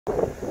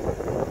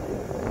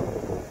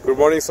Good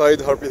morning, Said.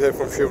 Harpreet here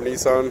from Sherwood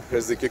Nissan.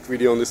 Here's the quick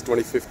video on this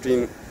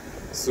 2015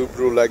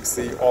 Subaru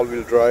Legacy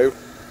all-wheel drive.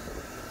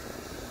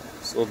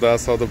 So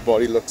that's how the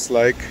body looks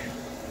like.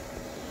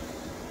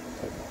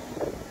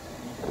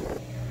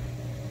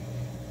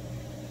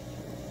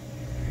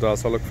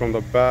 That's how it looks from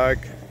the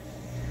back.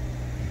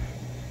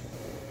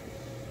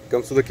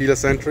 Comes to the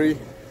keyless entry,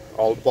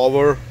 all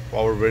power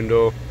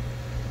window,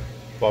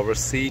 power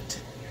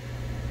seat.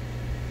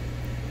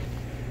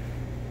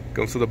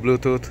 Comes to the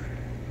Bluetooth,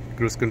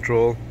 cruise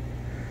control.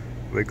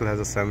 Vehicle has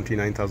a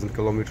 79,000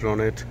 kilometer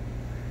on it.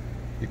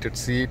 Heated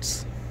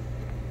seats,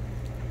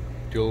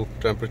 dual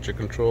temperature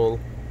control.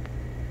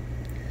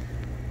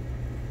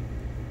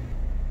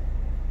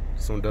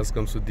 This one does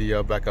comes with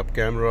the backup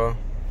camera,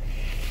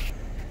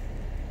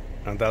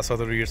 and that's how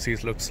the rear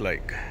seat looks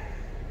like.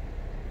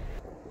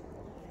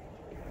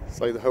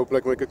 So I hope you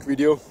like my quick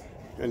video.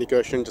 Any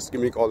question, just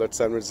give me a call at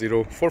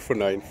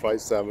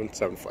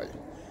 780-449-5775.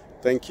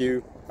 Thank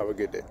you. Have a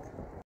good day.